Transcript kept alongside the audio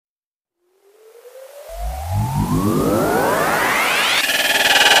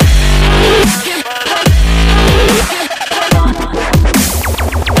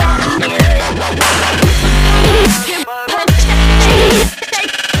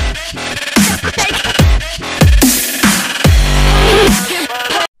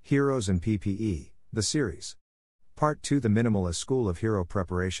Heroes and P.P.E, the series. Part 2: The Minimalist School of Hero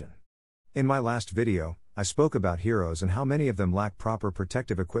Preparation. In my last video, I spoke about heroes and how many of them lack proper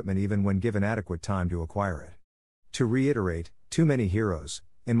protective equipment even when given adequate time to acquire it. To reiterate, too many heroes,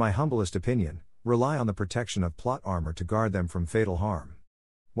 in my humblest opinion, rely on the protection of plot armor to guard them from fatal harm.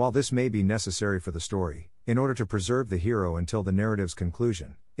 While this may be necessary for the story, in order to preserve the hero until the narrative's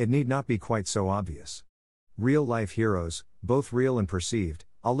conclusion, it need not be quite so obvious. Real-life heroes, both real and perceived,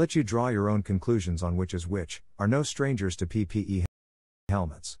 I'll let you draw your own conclusions on which is which, are no strangers to P.P.E.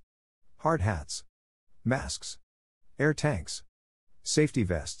 helmets, hard hats, masks, air tanks, safety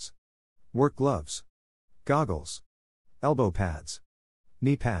vests, work gloves, goggles, elbow pads,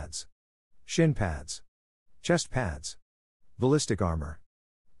 knee pads, shin pads, chest pads, ballistic armor,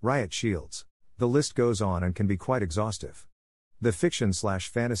 riot shields. The list goes on and can be quite exhaustive. The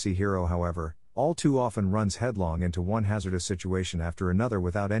fiction/fantasy hero, however, all too often runs headlong into one hazardous situation after another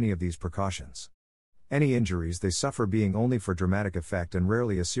without any of these precautions. Any injuries they suffer being only for dramatic effect and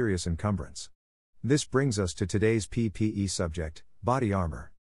rarely a serious encumbrance. This brings us to today's P.P.E. subject, body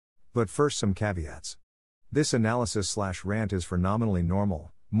armor. But first, some caveats. This analysis/rant is for nominally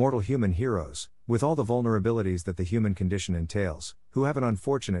normal, mortal human heroes, with all the vulnerabilities that the human condition entails, who have an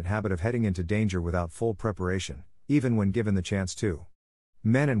unfortunate habit of heading into danger without full preparation, even when given the chance to.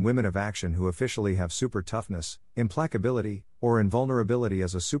 Men and women of action who officially have super toughness, implacability, or invulnerability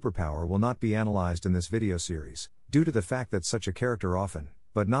as a superpower will not be analyzed in this video series, due to the fact that such a character often,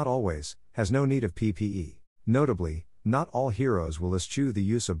 but not always, has no need of P.P.E. Notably, not all heroes will eschew the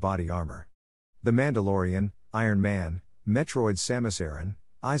use of body armor. The Mandalorian, Iron Man, Metroid Samus Aran,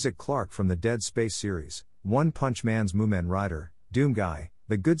 Isaac Clarke from the Dead Space series, One Punch Man's Mumen Rider, Doom Guy,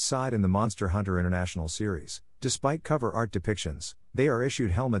 The Good Side in the Monster Hunter International series. Despite cover art depictions, they are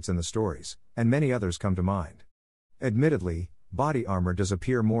issued helmets in the stories, and many others come to mind. Admittedly, body armor does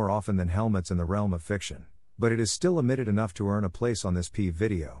appear more often than helmets in the realm of fiction, but it is still omitted enough to earn a place on this Peeve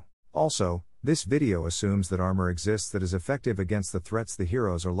video. Also, this video assumes that armor exists that is effective against the threats the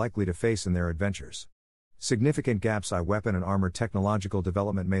heroes are likely to face in their adventures. Significant gaps in weapon and armor technological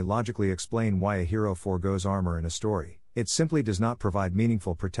development may logically explain why a hero forgoes armor in a story. It simply does not provide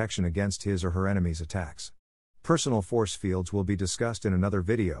meaningful protection against his or her enemies' attacks. Personal force fields will be discussed in another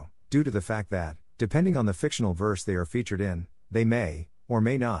video, due to the fact that, depending on the fictional verse they are featured in, they may, or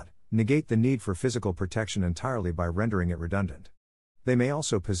may not, negate the need for physical protection entirely by rendering it redundant. They may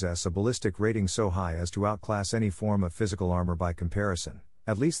also possess a ballistic rating so high as to outclass any form of physical armor by comparison,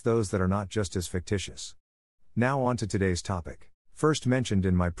 at least those that are not just as fictitious. Now on to today's topic. First mentioned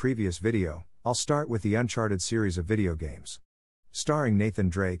in my previous video, I'll start with the Uncharted series of video games. Starring Nathan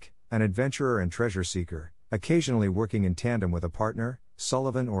Drake, an adventurer and treasure seeker, occasionally working in tandem with a partner,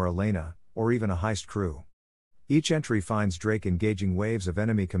 Sullivan or Elena, or even a heist crew. Each entry finds Drake engaging waves of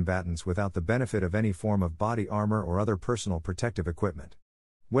enemy combatants without the benefit of any form of body armor or other personal protective equipment.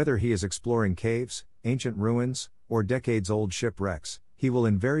 Whether he is exploring caves, ancient ruins, or decades-old shipwrecks, he will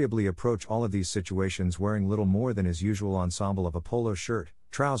invariably approach all of these situations wearing little more than his usual ensemble of a polo shirt,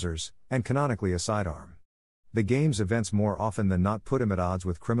 trousers, and canonically a sidearm. The game's events more often than not put him at odds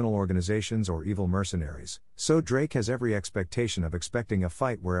with criminal organizations or evil mercenaries, so Drake has every expectation of expecting a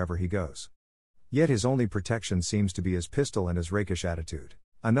fight wherever he goes. Yet his only protection seems to be his pistol and his rakish attitude.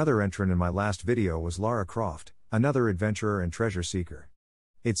 Another entrant in my last video was Lara Croft, another adventurer and treasure seeker.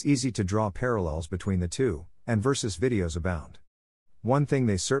 It's easy to draw parallels between the two, and versus videos abound. One thing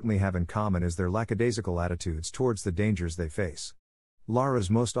they certainly have in common is their lackadaisical attitudes towards the dangers they face. Lara's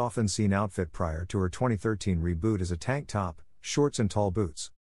most often seen outfit prior to her 2013 reboot is a tank top, shorts and tall boots.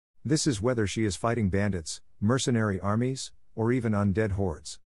 This is whether she is fighting bandits, mercenary armies, or even undead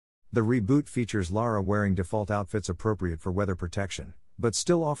hordes. The reboot features Lara wearing default outfits appropriate for weather protection, but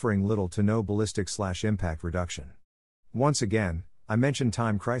still offering little to no ballistic/impact reduction. Once again, I mentioned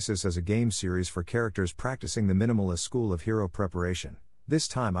Time Crisis as a game series for characters practicing the minimalist school of hero preparation. This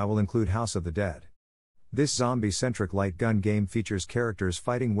time I will include House of the Dead. This zombie-centric light gun game features characters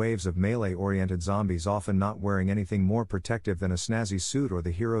fighting waves of melee-oriented zombies, often not wearing anything more protective than a snazzy suit or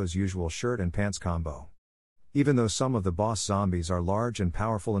the hero's usual shirt and pants combo. Even though some of the boss zombies are large and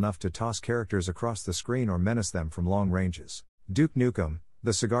powerful enough to toss characters across the screen or menace them from long ranges. Duke Nukem,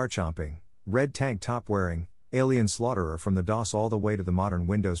 the cigar-chomping, red tank top-wearing, alien slaughterer from the DOS all the way to the modern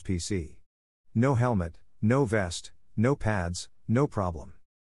Windows PC. No helmet, no vest, no pads, no problem.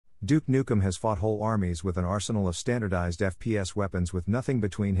 Duke Nukem has fought whole armies with an arsenal of standardized FPS weapons with nothing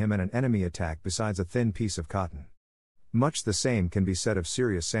between him and an enemy attack besides a thin piece of cotton. Much the same can be said of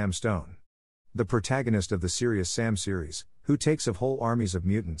Serious Sam Stone, the protagonist of the Serious Sam series, who takes of whole armies of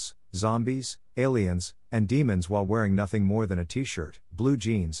mutants, zombies, aliens, and demons while wearing nothing more than a t-shirt, blue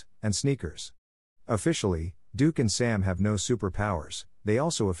jeans, and sneakers. Officially, Duke and Sam have no superpowers, they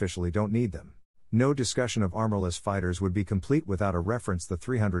also officially don't need them. No discussion of armorless fighters would be complete without a reference the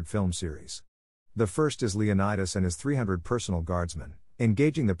 300 film series. The first is Leonidas and his 300 personal guardsmen,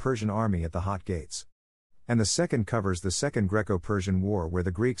 engaging the Persian army at the Hot Gates. And the second covers the Second Greco-Persian War where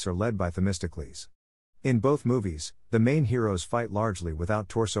the Greeks are led by Themistocles. In both movies, the main heroes fight largely without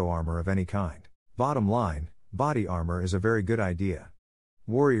torso armor of any kind. Bottom line, body armor is a very good idea.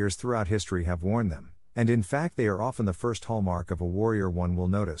 Warriors throughout history have worn them, and in fact they are often the first hallmark of a warrior one will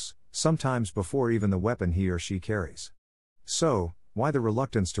notice, sometimes before even the weapon he or she carries. So, why the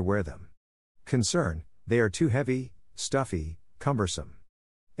reluctance to wear them? Concern: they are too heavy, stuffy, cumbersome.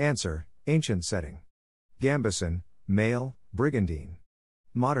 Answer: ancient setting. Gambeson, male, brigandine.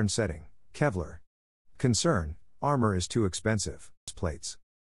 Modern setting: Kevlar. Concern: armor is too expensive. Plates.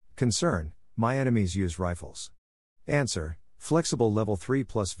 Concern: my enemies use rifles. Answer: flexible level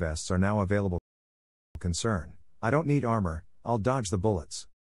 3+ vests are now available. Concern: I don't need armor, I'll dodge the bullets.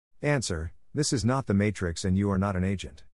 Answer: this is not the Matrix and you are not an agent.